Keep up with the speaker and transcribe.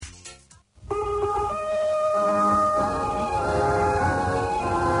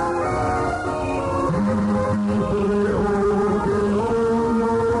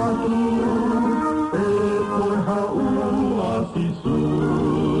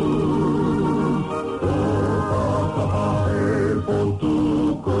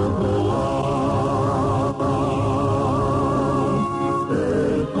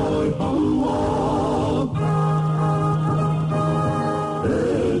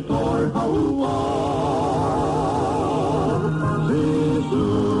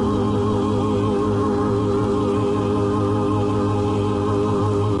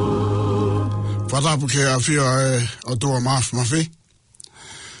Whatapu ke a whia e o tua mawhi.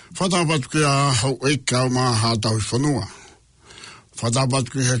 Whatapu ke a hau e kau maa hātau I whanua. Whatapu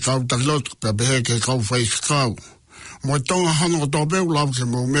ke he kau takilotu pe pehe ke kau whai kau. Mo tonga hano o tō peu lau ke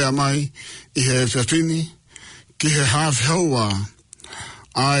mo mea mai I he whiawhini ki he hawhi haua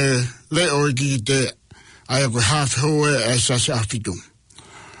ai leo I ki te ai koe hawhi haua e sase a whitu.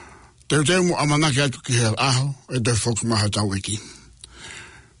 Teu teu mo amanake atu ki he aho e te whokumaha tau eki.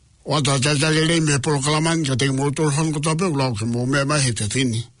 Wata tatale le me polo kalaman ka te motor hon ko tape lau ke mo me mai he te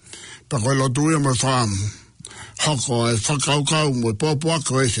fini. Pa koe lo tuia mo whaam. Hoko e whakaukau mo popo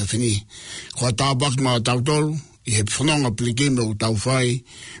ako e se fini. Kua tāpak ma tautolu I he whanonga pliki me o tau whai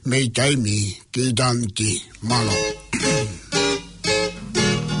me I taimi ki I tanti malo.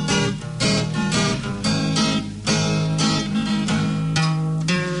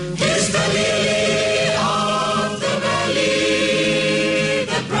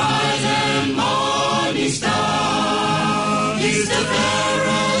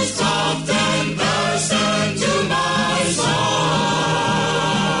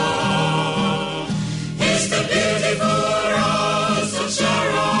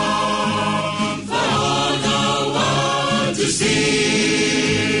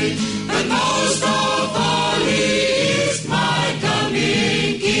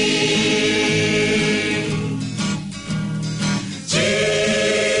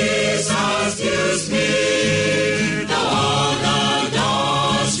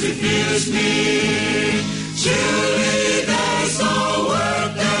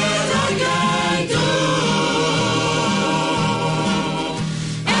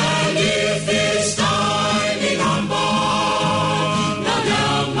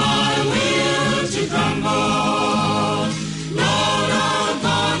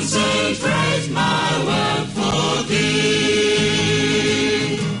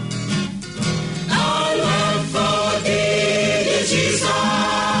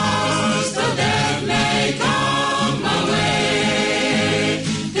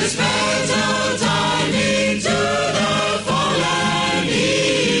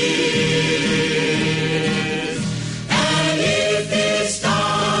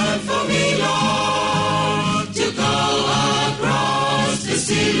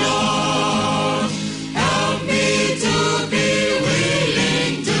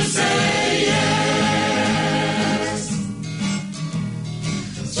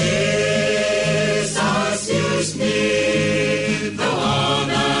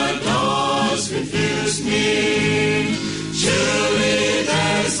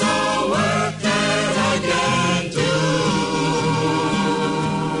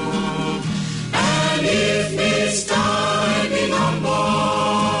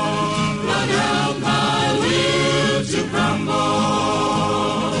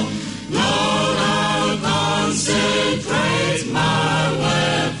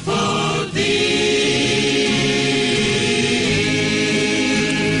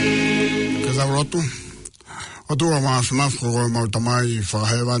 O tua maaf ko mau tamai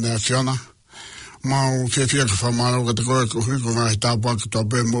whahewa ne afiona. Mau whiawhia ka whamaro ka te koe ko hui ko ngā he tāpua ki tō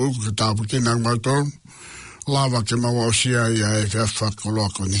pē mo uku ki tāpu ki nang mautoro. Lawa ke mau au sia I a e whiawha ko loa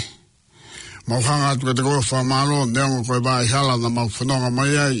koni. Mau hanga atu ka te koe whamaro neongo koe bā I hala na mau whanonga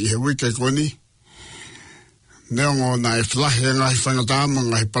mai ai I he wike koni. Neongo na e whilahi e ngahi whangatama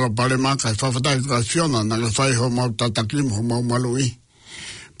ngahi palapare maka e whawhatai ka afiona na ka whai ho mau tatakim ho mau malui.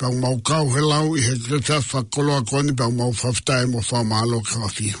 Pau mau kau he lau I he krewha koloa koni pau mau whaftai mo whamalo ka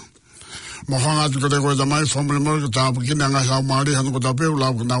whawhia. Mo hanga atu kate koe tamai whamale mori ka tāpu kine ngai lau maari hanu ko tāpeu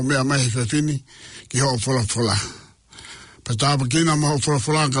lau ka nau mea mai he whawhini ki ho whola whola. Pa tāpu kina mo whola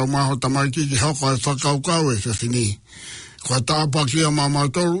whola ka maho tamai ki hoko e whakaukau e whawhini. Kua tāpa kia ma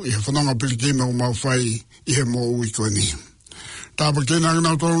mautoru I he whanonga pilikime o mau whai I he mo ui koni. Tāpu kina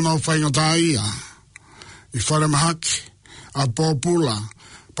nau toru nau whai ngata ia. I whare mahaki a pōpula.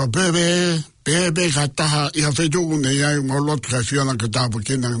 Pa bebe ka taha I ha whetuku nei ai mau lotu kai whiana ka tāpa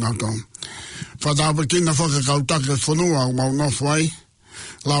kina ngā tōng. Wha tāpa kina whaka kautake whanua o mau nofu ai.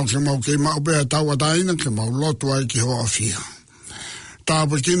 Lau ke mau ke mau bea taua taina ke mau lotu ai ki hoa whia.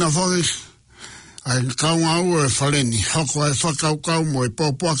 Tāpa kina whaka ai kaunga ua e whaleni. Hoko ai whakaukau mo e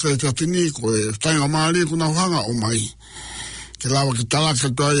pōpuaka e tawhini ko e tainga maari kuna hanga o mai. Ke lawa ke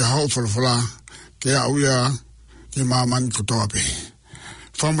talaka toa I hau whalawhala ke au ia ke mamani kutoa pe.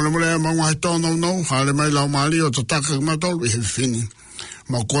 Whamule mule e maunga he tōnau nau, hale mai lau maali o ta taka ki matolu I he whini.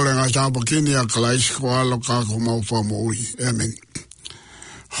 Ma kore ngā tāpa kini a kalaisi ko alo kako mau whamu ui. Amen.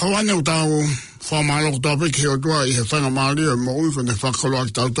 Hawane o tau whamalo tope ki o tua I he whanga maari o mo ui kone whakoloa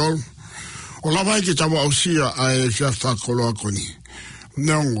ki tau tolu. O lawai ki tawa au sia ai e fia whakoloa koni.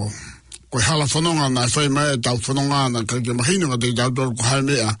 Neongo, koe hala whanonga na whai mai e tau whanonga na ka ke mahinunga te tau tolu ko hai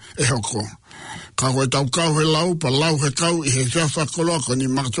mea e hoko. Ka koe tau kau he lau, pa lau he kau I he fia whakoloa koni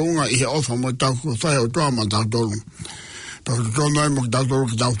makatunga I he ofa mo tau ko whai o tua ma tau tolu. Pa ko tonu ai mo ki tau tolu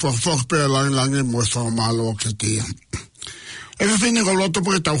ki tau whakpea langi mo e whakamalo o ke tia. E ka whini ko loto po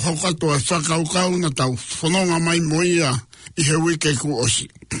ke tau hokato e whakaukau na tau whanonga mai moia I he wike ku osi.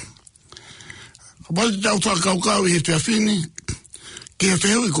 Ka pati tau whakaukau I he whia whini, ki he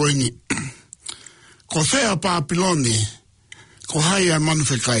whihui ko ini. Ko whea pāpilone, ko hai ai manu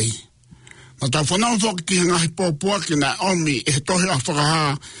whekai. Na tau whanau whoki ki he ngahi pōpua ki na omi e he tohi a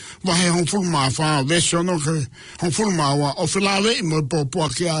whakaha wahe hong fulma a whaa vesi ono ke hong fulma wa o whilawe I mo e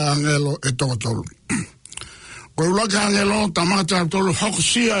pōpua ki a angelo e tokotolu. Ko ulaka angelo tamata tolu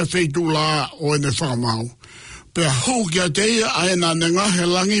hokusia e wheitu la o ene whakamau. Pea hou kia te ia a ena ne ngahe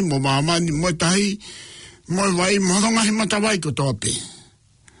langi mo maamani mo tahi mo wai mo ngahi matawai ko tope.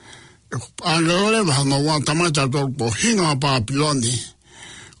 Angelo le wahano wa tamata tolu po hinga pāpilone.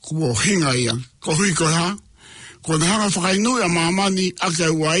 Ko hinga ia. Ko hui ko ha. Ko ne hanga whakainui a maamani ake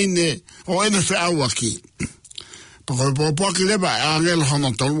uaine o ene whiawaki. Pako pōpua ki lewa e angelo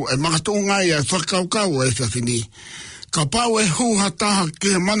hono tolu e makatunga ia e whakaukau e whiawhini. Ka pau e hūhataha ki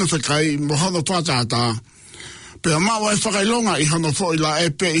he manu whekai mo hono whatata. Pea maua e whakailonga I hono fo I la e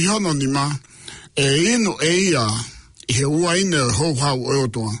pe I hono ni ma. E inu e ia I he uaine e hōhau e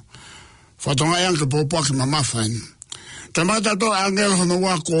otua. Whatonga e anke pōpua ki mamawhain. Te mata to angelo hono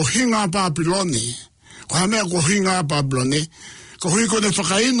wa ko hinga pāpilone. Ko hamea ko hinga pāpilone. Ko hui ko ne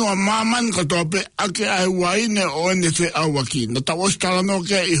whakainu a māman ka tope ake ai waine o ene whe awaki. Na ta osi talano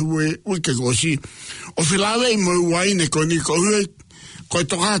ke I hue uike kosi. O whilawe I mo waine koni ko hui ko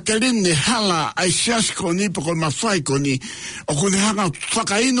toka terin ne hala ai sias koni po ko mawhai koni. O kone hanga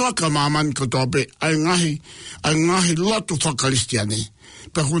whakainu a ka māman ka tope ai ngahi lotu whakaristiane.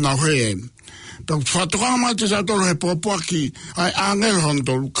 Pe kuna hue Pe whatoka mai te satoro he pōpua ki ai angelo hono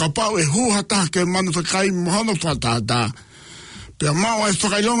tolu. Ka pau e hūhata ke manu whakai mohono whatata. Pea mau ai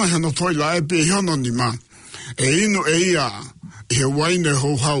whakailonga hano whoila e pe hono ni ma. E inu e ia I he waine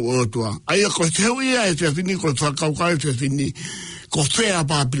hou o tua. Aia ko te hui ia e te whini, ko whakaukai te whini, ko whea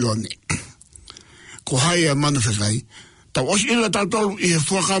pāpilone. Ko hai a manu whekai. Tau osi ila tau tolu I he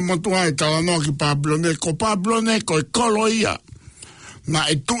whakamotua e talanoa ki pāpilone. Ko pāpilone ko e kolo ia. Na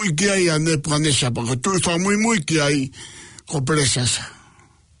e tui ki ai a ne pranesa, pa ko tui whamui ki ai ko presasa.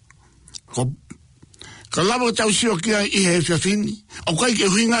 Ka lava tau sio ki ai I he whiawhini. O kai ke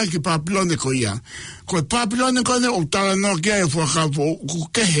huinga ki pāpilone ko ia. Ko e pāpilone ko ne o tala no ki ai whakawho ku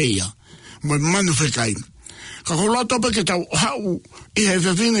kehe ia. Mo manu whekai. Ka ko loto pe ke tau hau I he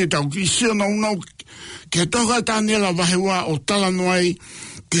whiawhini tau ki sio nau ke toka tāniela wahewa o tala no ai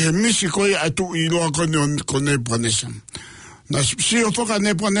ki he misi ko ia atu I loa ko ne pranesa. Na sio whaka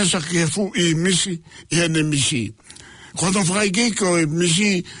ne pranesa ki he fu I misi I he ne misi. Ko tau whakai ko e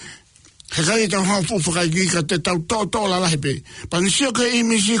misi he kai tau hau fu whakaiki ka te tau tō la lahipe. Panisio ke I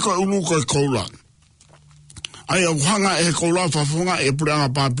misi ko ulu ko e koula. Ai au hanga e koula whafunga e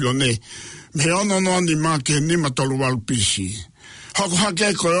pureanga pāpilone. Me ono noa ni mā ke nima tolu walu pisi. Hako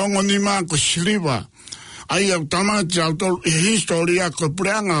hake ko e ongo ni mā ko shiriwa. Ai au tamati au tolu I historia ko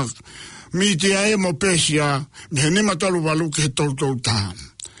pureanga miti a e mo pesia. Me nima tolu walu ke tolu tā.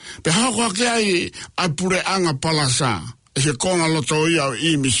 Pe hako hake ai pureanga palasa. E se konga loto ia o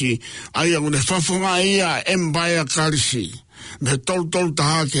imisi, ai ang ne whafunga ia embaya karisi, me tol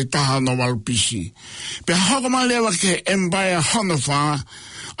taha ke taha no walpisi. Pe hako malewa ke embaya honofa,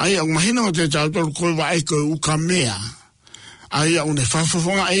 ai ang mahina o te tautol koe wa eko uka mea. Ai ang ne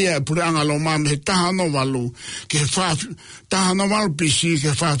whafunga ia e pure anga lo ma me taha no walu, ke taha no walpisi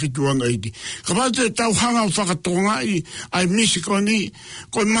ke whafitu ano iti. Kapate tau hanga whakatonga ai misi koni,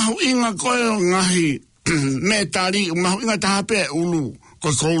 koe mahu inga koe o ngahi, me tari mahu inga tahape ulu ko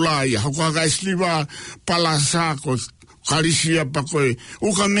koula ia hoko haka isliwa palasa ko karisia pa koe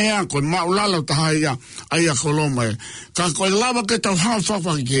uka mea ko maulala taha ia aia koloma ka koe lava ke tau hao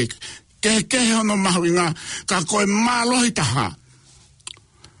whawhaki ke hono mahu inga ka koe malohi taha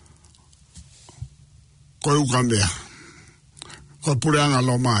koe uka mea ko pureanga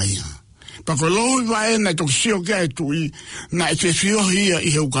lo mai pa ko lohi wa e na toksio ke e tui na e te whiohi ia I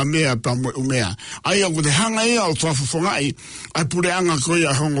he uka mea pa umea. Ai au te hanga ia o whafufongai ai pureanga ko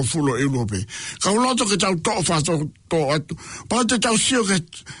ia hongo fulo I ulope. Ka uloto ke tau toa whato to atu. Pa te tau sio ke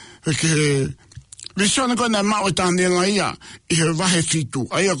Visione ko na mau tani la ia I he wahe fitu.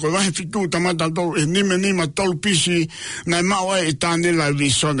 Aia ko wahe fitu tamata tolu e nima tolu pisi na mau e tani la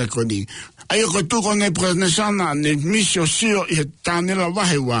visione ko ni. Aia ko tu ko ne presnesana ne misio sio I he tani la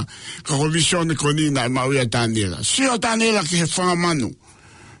wahe wa ka ko visione ko ni na mau e tani la. Sio tani la ki he whangamanu.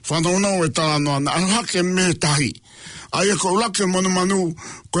 Whanau e tala noa na alhake me tahi. Aia ko ulake manu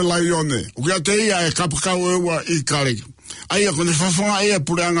ko laione. Ukia te ia e kapakau ewa I kare. Aia ko ne whawhanga ea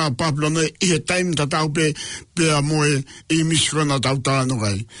pureanga papilone I he taim tatau pe moe I misikona tautala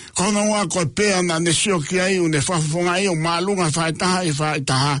nukai. Kona wā koe pea na ne sio ki ai une whawhanga ea o maalunga whaitaha I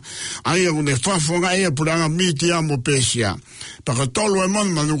whaitaha. Aia une whawhanga ea pureanga mitia mo pesia. Paka tolu e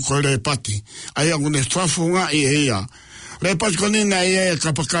manu ko le pati. Aia une whawhanga ea. Le pati koni na ea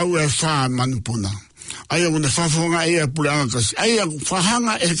kapakau e wha manupuna. Aia une whawhanga ea pureanga kasi. Aia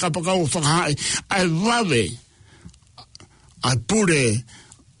whahanga e kapakau whakaha ai wawe. Ai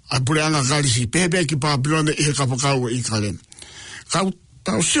pure anga kalisi pepe ki papilone I he kapakau I kare.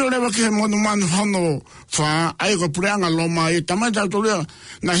 Tau sio lewa ke monu manu hono wha ai ko pure anga loma I tamai tau tolea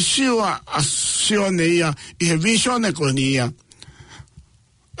na sio ne ia I he visione ko ni ia.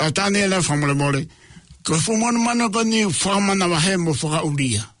 A tane ele whamole mole. Ko fumonu manu ko ni whamana wahe mo whaka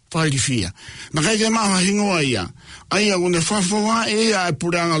uria. Whairifia. Na kai ke maha hingoa ia. Aia une whawhawa ia e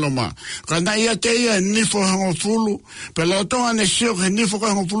pureanga loma. Ka na ia te ia e nifo hango fulu. Pe lautonga ne sio ke nifo ka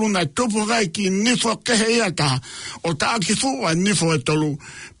hango fulu na tupu kai ki nifo kehe ia ta. O ta aki fu a nifo e tolu.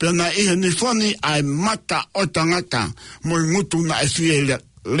 Pe na ia nifo ni ai mata o tangata. Moi ngutu na e fie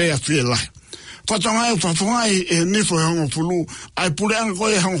lea fie lai. Whatonga e whawhawa e nifo hango fulu. Ai pureanga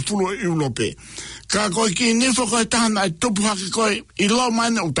koe hango fulu I ulope. Ka koe ki nifo koe tahana e tupu haki koe I lo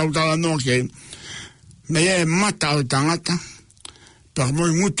mane o tautala noa kei. Na ia e mata o tangata. Paka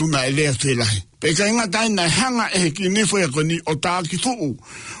moi ngutu na e lea whilahi. Peka inga taina e hanga e ki nifo e koni o taaki fuu.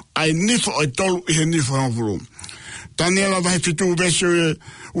 Ai nifo e tolu I he nifo hango fulu. Tani ala vahe fitu vesio e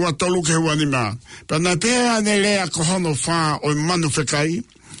ua tolu ke hua ni maa. Pena pēa ne lea kohono whaa o manu whekai.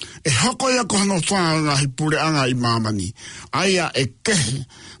 E hoko ia kohono whaa ngahi pureanga I mamani. Aia e kehe.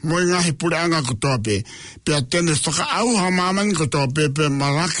 Moi ngahi pureanga kotoa pe. Pea tene whaka auha mamani kotoa pe. Pea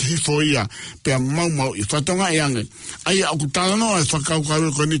maraki hifo ia. Pea mau I whatonga I ange. Aia oku talanoa e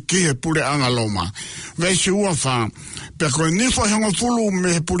whakaukau ko ni kihe pureanga loma. Veisi ua whaa. Pea koe nifo hongo fulu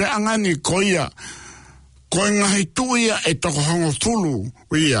me pureanga ni koia. Koe ngahi tuia e toko hongo fulu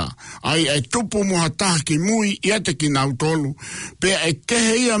ia. Ai e tupu moha tahaki mui ia te ki nau tolu. Pea e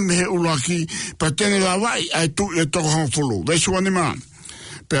kehe ia mehe ulaki. Pea tene la wai e tu e toko hongo fulu. Veisi wani maa.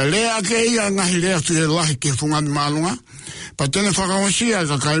 Pea lea ke ia ngahi lea fie lahi ke fungani maalunga. Pa tene whakawasia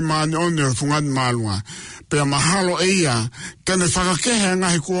ka kai maani one fungani maalunga. Pea mahalo e ia. Tene whakakehe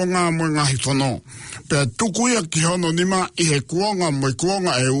ngahi kuonga mo ngahi whano. Pea tuku ia ki hono nima I he kuonga mo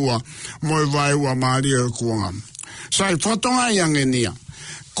kuonga e ua. Mo vai ua maari e kuonga. Sai whatonga iange nia.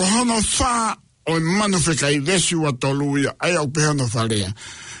 Ko hono wha o manu whekai vesi ua tolu ia. Ai au pehono wharea.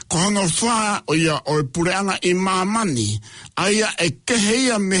 Ko hono wha o ia o e pureanga I mamani. Aia e kehe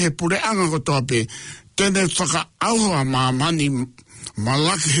ia me he pureanga kotoa pe. Tene whaka auha mamani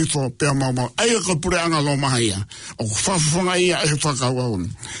malaki hifo pea mau. Aia ko pureanga lo maha ia. O whawhonga ia e whakauaun.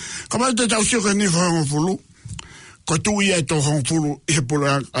 Kamai te tau sio ke nifo hongo fulu. Ko tu ia e to hongo fulu I he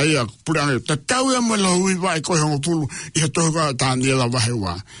pureanga. Aia pureanga. Ta tau ia mo la hui wa e koe hongo fulu I he tohuka tāni e la wahe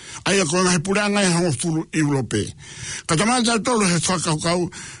wa. Aia ko ngahi pureanga e hongo fulu I ulope. Ka tamai tau tolu he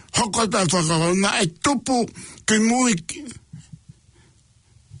whakaukau. Hoko tai whakawau na e tupu ki mui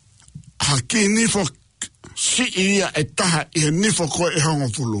ha ki nifo si ia e taha I he nifo koe e hongo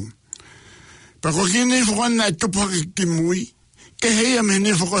fulu. Pa ko ki nifo koe na e tupu ki mui ke heia me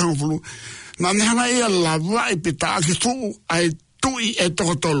nifo koe hongo fulu. Na nehanga ia lawa I pita aki fuu ai tui e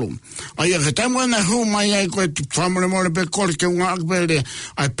toko tolu. Aia ke taimu na hu mai ai koe whamore more pe kore ke unga akpere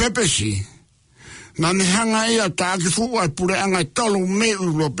ai pepesi. Na nehanga ia ta aki fuu ai pureanga tolu me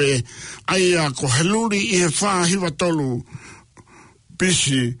ulope. Aia ko heluri I he wha hiwa tolu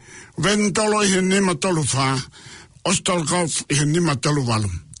pisi. Ven tolo I he nima tolu wha. Ostol kauf I he nima tolu walu.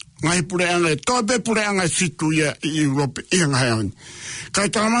 Ngai pureanga to be pureanga fitu ia I Europe I ngai on. Kai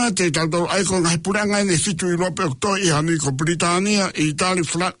tama te tau ai ko ngai pureanga ne fitu Europe to I hani ko Britania, Italy,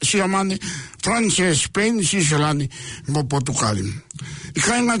 Siamani, France, Spain, Sicilani, mo Portugal. I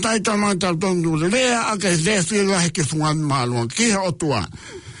kai ngai tai tama tau tondu lea ake le fila ke fungan malua ki otua.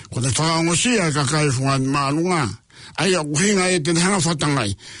 Ko te whaangosia ka kai fungan malunga. Ai o hinga e te hanga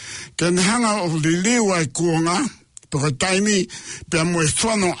whatangai. Te hanga o li liwa I kuonga. Porque taimi, pe mo e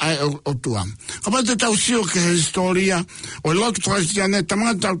whano ai o tua. Kapa te tau sio ke historia, o lotu whaisiane,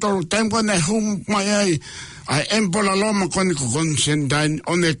 tamanga tau tempo ne hum mai ai empola loma koni ko konsentain,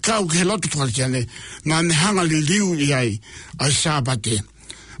 o ne kau ke lotu whaisiane, na ne hanga li liu i ai sabate.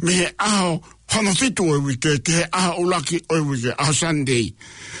 Me he aho, hana fitu o wike, ke he aho ulaki o wike, aho Sunday.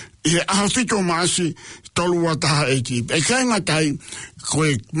 I aho fitu maasi, tolu wataha eiti. E kainga tai,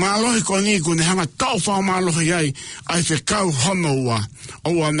 koe mālohi koni kune hanga tau whao mālohi ai te kau hono ua,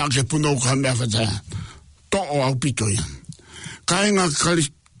 oua nā ke puno ka mea whatea. To'o au pito ia. Kainga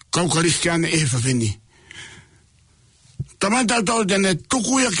kau karistiane e whawhini. Tamai tau tene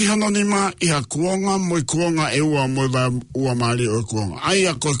tukuia ki hanonima iha kuonga, moi kuonga e ua, moi ua maari o kuonga.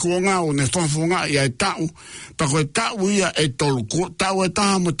 Aia koe kuonga o ne whawhonga ia e tau, pa koe tau ia e tolu. Tau e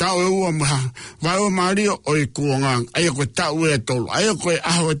taha mo tau e ua moha. Vai o maari o e kuonga, aia koe tau e tolu. Aia koe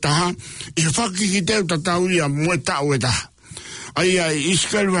aho e taha, iha whakiki teu ta tau ia mo e tau e taha. Aia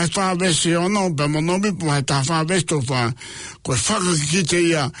iskari vai whawese ono, pa monomi po hai taha whawese to wha, koe whakaki te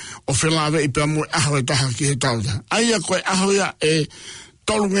ia o whelawe i pa mo aho e taha ki he tau taha. Aia koe aho ia e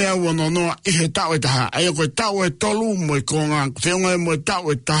tolu ngea ua nonoa i he tau e taha. Aia koe tau e tolu mo e konga, whiunga e mo e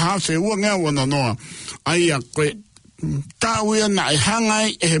tau e taha, whiua ngea ua nonoa. Aia koe tau ia na e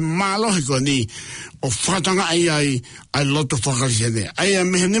hangai e he mālohi ko ni, o whatanga ai loto whakasene. Aia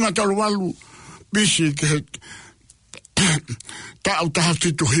mehe nima tolu walu, bisi ke he tau taha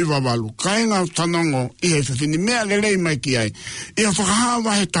fitu hiwa walu. Kainga whanongo i he whini mea lelei mai ki ai. Ia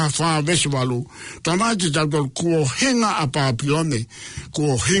whakahawa he taha whawese walu. Tamai te tau tolu kuo hinga a pāpione.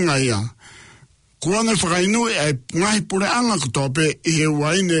 Kuo hinga ia. Kuone whakainui e ngahi pure anga kutope i he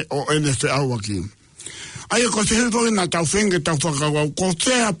waine o ene whiaua ki. Aia ko te hiwoi na tau whenge tau whakawau. Ko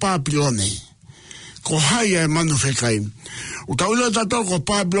whea pāpione. Ko hai e manu whekai. O tau ilo tato ko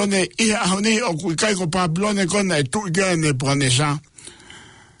Pablone i ahoni o kuikai ko Pablone kona e tuikea ne pranesa.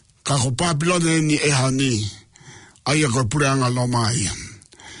 Ka ko Pablone ni e ahoni. Aia ko pureanga loma ia.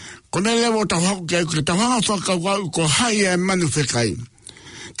 Kone lewo tau haku kia uke tau hanga whakawau ko hai e manu whekai.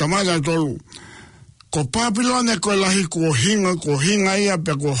 Tamai tolu. Ko Pablone ko lahi ko hinga ia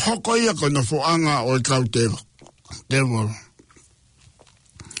pe ko hoko ia ko no foanga o i kau tevo.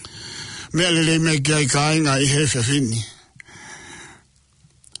 Mea lele me kia i kainga i he whiwhini.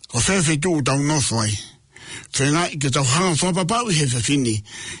 Ko whewhi tū tau nofo ai. Whenga i ke tau hanga whapapau i he whiwhini,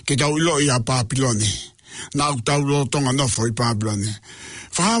 ke tau ilo i a Pāpilone. Nā tau lo tonga nofo i Pāpilone.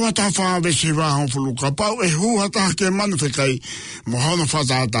 Whahawa tā whawesi wāhon fulu ka pau e hūhata ke manu whekai mo hono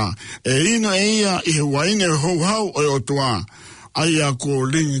whatata. E ino e ia i he waine hou o otua. Aia ko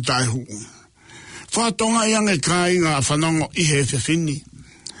lingi tai hu. Whatonga iange kāinga whanongo i he whiwhini.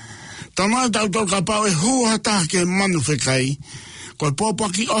 Tamai tau ka pau e hūhata ke manu whekai. Koe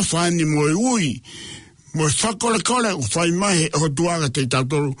pōpaki o whaini mo e ui, mo e whakole o whai mahe o tuaga te tau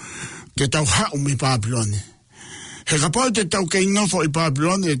toru, te tau hau mi Pāpilone. He ka pau te tau kei nofo i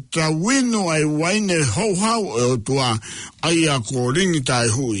Pāpilone, tau winu ai waine hau o tua, aia ko ringi tai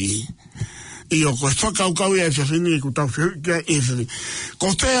hui. I o koe whakaukau e whiwhini ku tau whiukia e whiwhini. Ko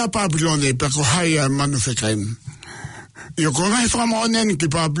whea Pāpilone, pe ko hai a manu whekai. I o ko ngai whamaoneni ki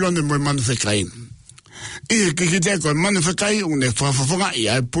Pāpilone mo e manu whekai. I ke te koe manu whakai une whawhawhanga i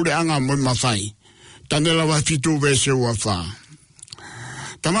ai pure anga mo mawhai. Tanela wa fitu vese ua wha.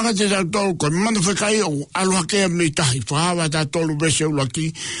 Tamaka te tau tolu koe manu whakai o aluha kea mi tahi. Whahawa ta tolu vese ula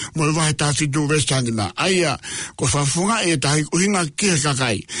ki mo i wahe ta fitu vese tanima. Aia koe whawhawhanga i tahi uhinga ki he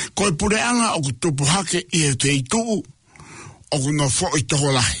kakai. Koe pure anga o ku tupu hake i he te ituu o ku no fo i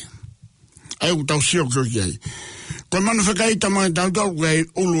toho lahi. Ai u tau sio kio ki ai. Koe manu whakai tamaka tau tolu koe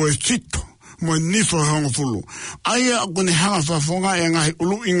ulu e sito. Mo nifo hongo fulu. Aia kone hanga whafonga e ngahi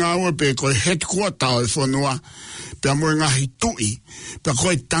ulu i ngā ua pe koe headquarter o e whanua. Pea mo e ngahi tui. Pea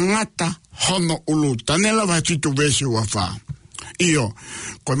koe tangata hono ulu. Tanela wa titu vesi ua wha. Iyo,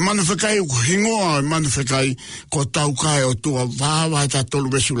 koe manu whekai u hingoa o manu whekai ko taukai o tua wāwa ta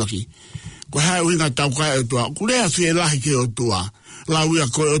tolu vesi ulaki. Koe hae uinga taukai o tua. Kulea fie lahi ke o tua. Lauia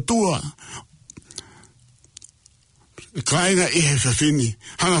koe o tua. Kainga i he whiwhini,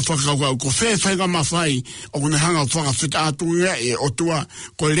 hanga whakakau, ko whewhainga mawhai, o kone hanga whakawhita atunga e o tua,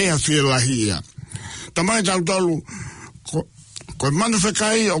 ko lea whielahi ia. Tamai tau tolu, ko manu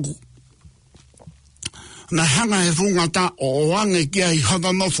whekai, na hanga he whungata o oange kia hi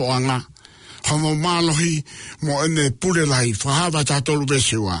hana nofoanga, hana mālohi, mo ene purelahi, whahawa tā tolu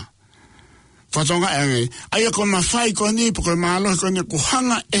vesiwa. Whatonga enge, aia ko mawhai ko ni, po ko mālohi ko ni, ko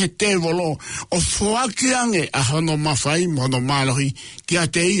hanga e te volo, o whuaki ange a hono mawhai, mono mālohi, kia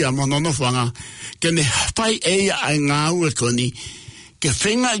te ia, mono nofanga, ke ne whai e ia ai ngā ue ko ni, ke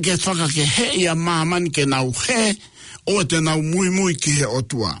whenga ke whaka ke he ia māmani ke nau he, o te nau mui ki he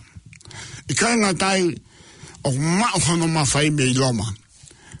otua. I kai ngā tai o mauhono mawhai me I loma.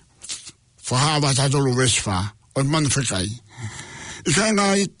 Whahawa tatolu weswha, o manu whekai. I kai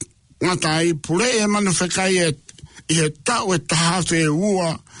ngā tai pure e manu whekai I he tau e tahawhe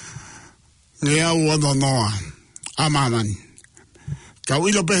ua nge au ono noa. A mamani. Kau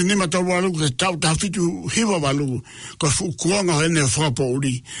ilo pehe nima tau walu ke tau tawitu hiwa walu ko fukuanga hene whapo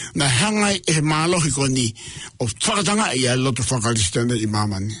uri na hangai e malohi ko ni o whakatanga I a loto whakalistene I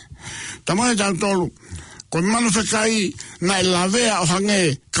mamani. Tamai tau tolu ko manu whekai na e lavea o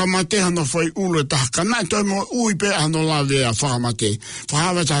hange kamate hano whai ulu e taha kanai toi mo ui pe hano lavea whakamate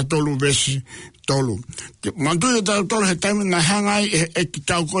whahawa tau tolu vesi tolu. Mantuia tau tolu he taimi na hangai e ki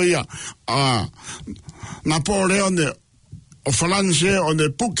tau koia Napoleone o Falanse o ne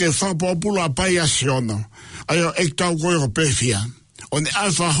puke whapopula pai asiono. Aio ek tau koe o pefia. O ne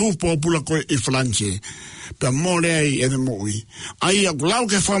alfa hupopula koe I Falanse. Pea more ai ene moui. Aia kulau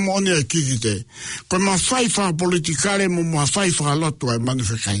ke whamoone e kikite. Koe ma whaifa politikare mo mua whaifa lotu ai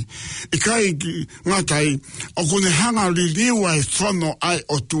manufekai. I kai ngatai o kone hanga li liwa e whano ai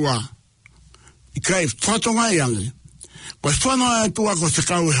o tua. I kai whatonga I ange. Koe whano ai tua ko te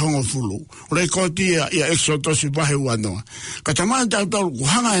kau e hongo fulu. Rei kotia ia exotosi wahe wanoa. Ka tamai tau tau ku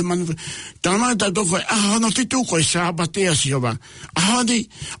hanga e manu. Tamai tau tau koe hono fitu koe sāpatea siova. Ahoni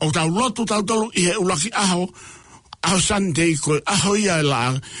o tau lotu tau tau I he ulaki aho sandei koe aho ia e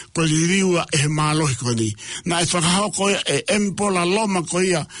laa koe liriua e he mālohi koe ni. Na e whakahao koe e empola loma koe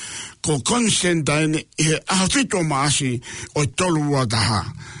ia ko Constantine I he aho fitu maasi o tolu ua taha.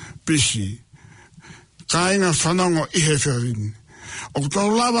 Pisi. Kainga whanongo I he whirin. O tau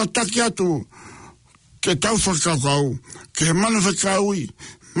lawa taki atu ke tau whakakau, ke he manu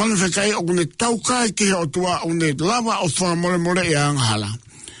whakai o kune tau kai ki he otua o ne lawa o whamore I anghala.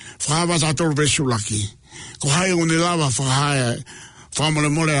 Whahawa tātoro besu laki. Ko hai o ne lawa whahaya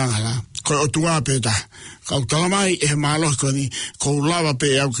whamore anghala. Ko otua peta. Kau talamai e he mālohi koni, ko lawa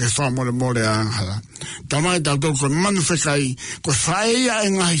pe au ke whamore anghala. Tamai tātoro ko manu whakai, ko whaeia e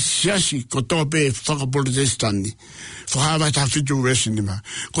ngahi siasi ko tope whakapolitestani. Whahawa tā whitu resinima.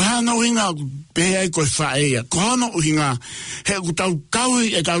 Ko hana uhinga pehei koe whaeia. Ko hana uhinga he ku tau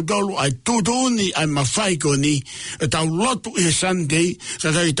kaui e tau tolu ai tūtūni ai mawhai ko ni e tau lotu I he Sunday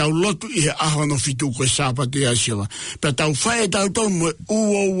ka kai tau lotu I he ahono whitu koe sāpatea siwa. Pea tau whae tau tolu mo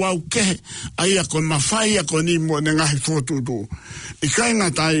uo wau kehe aia koe mawhai a ko ni mo ne ngahi whotūtū. I kai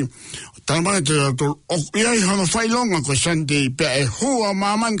ngā tai Tamai te tolu, o iai hana whailonga ko Sunday, pea e hua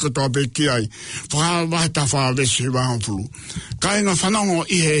mamani ko tō pe ki ai, whaha ta whawesi wahawhulu. Kai ngā whanongo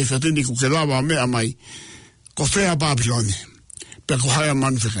I he whatini ko ke lawa mea mai, ko whea Babylone, pea ko haia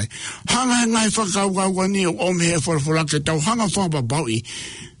manwhikai. Hanga he ngai whakaukau ni o me he whorafurake tau hanga whapabaui,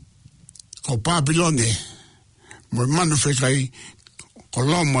 ko Babylone, mo manwhikai, ko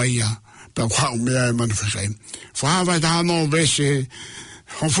loma ia, pea ko hau mea e manwhikai. Whahawa ta hano vese,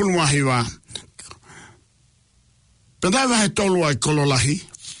 ho fulu mahiwa. Pena wahe tolu ai kolo lahi,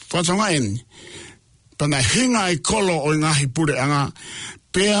 whatonga eni. Pena hinga ai kolo o ngahi pure anga,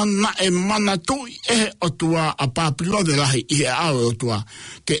 pea na e mana tui e o tua a Papilone lahi I he ao o tua,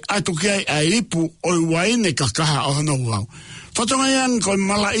 ke atu kia ai ipu o waine kakaha o hano wau. Whatonga eni koe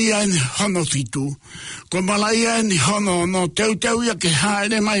malaia eni hono fitu, koe malaia eni hono no teu ia ke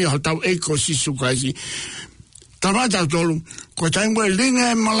haere mai ho tau eiko sisu kaisi. Tamai tau tolu, ko taimwe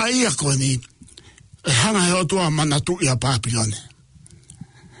linga e malaia ko ni, e hanga he otua manatu I a Papilone.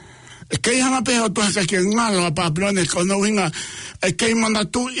 E kei hanga pe he otua kake ngalo a Papilone, ko no hinga, e kei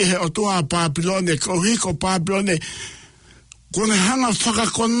manatu I he otua a Papilone, ko hiko Papilone, kone hanga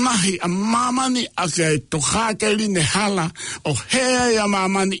whakakonahi a mamani a ke tokhateli ne hala, o hea a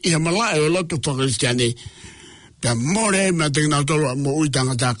mamani I a malai o lotu whakaristiane, pia more me te ngā tolu a mo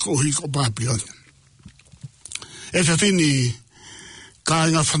uitanga tā ko hiko Papilone. E whiwhini, ka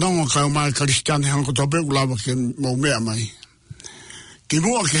inga whanonga ka o mai Kristiane hanko tope ulawa ke mau mea mai. Ki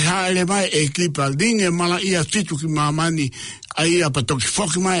mua ke haere mai e ki pa linge mala ia fitu ki mamani a ia pa toki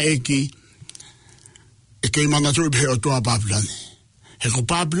whoki mai e ki e kei manatu I he o tua Papilone. He ko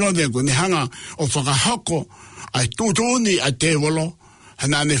Papilone ko ni hanga o whakahoko ai tūtūni a te wolo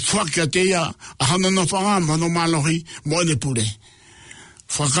hana ne whaki a te ia a hana no whanga mano malohi mo ne pure.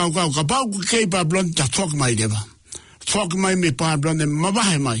 Whakaukau ka pau kei Papilone ta whoki mai lewa. Whoki mai me Papilone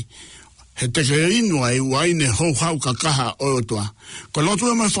mawahe mai. He teke inua e uaine hou hau ka kaha o toa. Ko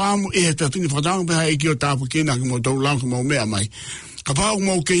lotu e mai whaamu I he tawhini whatanga peha e ki o tāpu kina ki mo tau lanka mau mea mai. Ka pau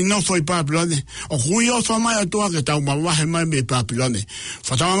mau kei nofo I Papilone. O hui o wha mai a toa ke tau mawahe mai me Papilone.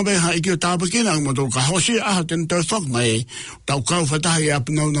 Whatanga peha e ki o tāpu kina ki mo tau ka hosi aha tena tau whoki mai e. Tau kau whatahi e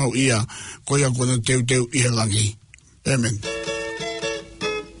apinau nau ia. Ko ia kona teu I he langi. Amen.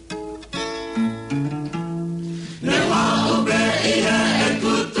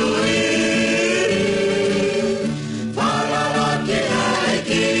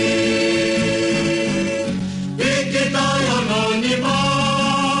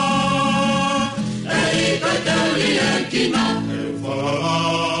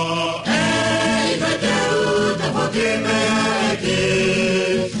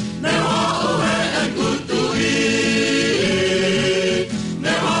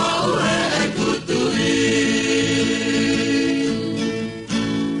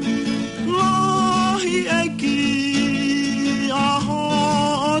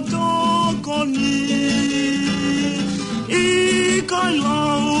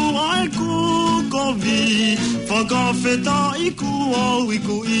 Whakawheta iku au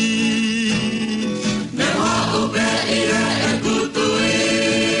iku I Me wā upe ia e kutu I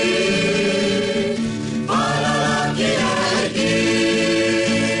Whalaraki e ki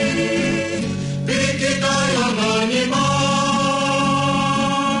Piki kai hononi mā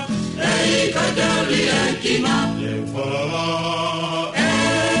E I kai teuri e kina E whala E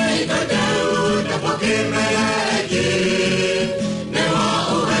I kai teu te whakime e ki Me wā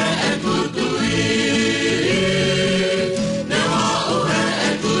upe e kutu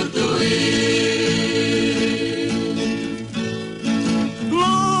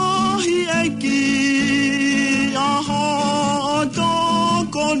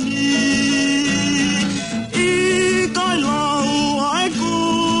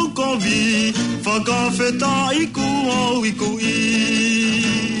Whakawheta iku au iku I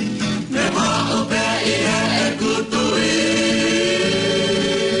Me wā upe ia e kutu I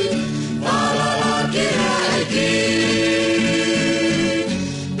Whalaraki e ki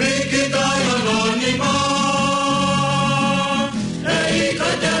Piki tai hononi mā E I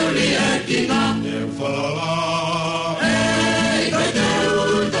kai teuri e kina E whala E I kai teu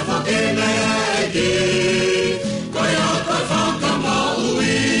te whakime e ki Koe a kai whakama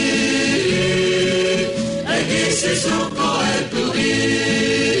ui Se suko e tu I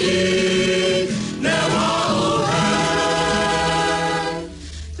Ne wā uhe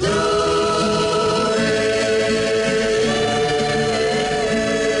tu e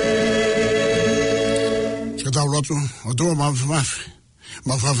Ka tau rotu, o tua mawhimafi.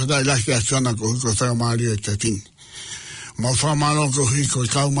 Mawhawhita I laki a tiona ko hiko whea maari e te tini. Mawhamalo ko hiko I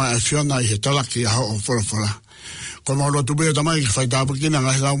kauma e tiona I he talaki a hao o whorafora. Ko mauro tu beo tamai ki whai tāpakina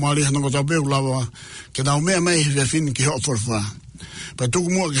ngai lau maari hana ko tau beo lawa ke nau mea mei he whini ki ho whorafora. Pa tuku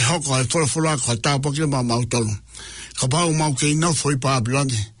mua ki hoko hai whorafora ko hai tāpakina ma mautolu. Ka pau mau ke inau whoi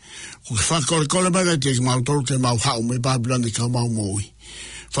pāpilani. Ko ki whakore kore mega te ki mautolu ke mau hau me pāpilani ka mau moui.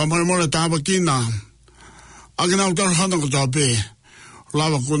 Whamare mole tāpakina ake nau taru hana ko tau beo.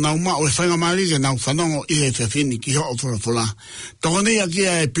 Lawa ko nau ma o whainga maari ke nau whanongo I he whini ki ho whorafora. Toko ni a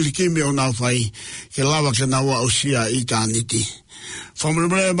kia e pirikimi o nau whai ke lawa ke nau a usia I tā niti.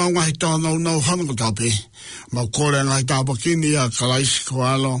 Whamare mau ngahi tau nau hana ko tape. Mau kore ngahi tāpakini a kalaisi ko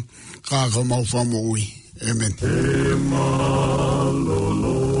alo ka ko mau whamu ui. Amen. E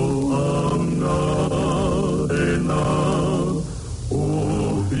malolo anga e nā o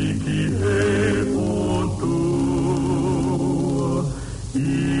hiki he o tua I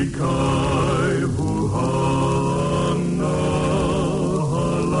kai puhana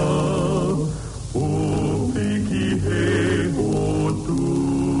hala o hiki he o tua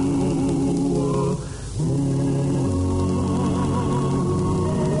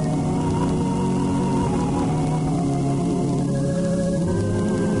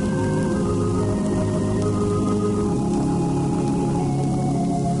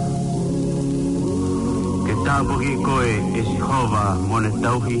Tāpoki koe e Sihova mone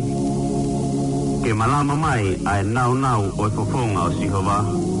tauhi, ke malama mai ai nau o e fofonga o Sihova,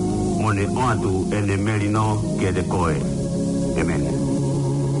 mone oatu e ne merino ke de koe. Amen.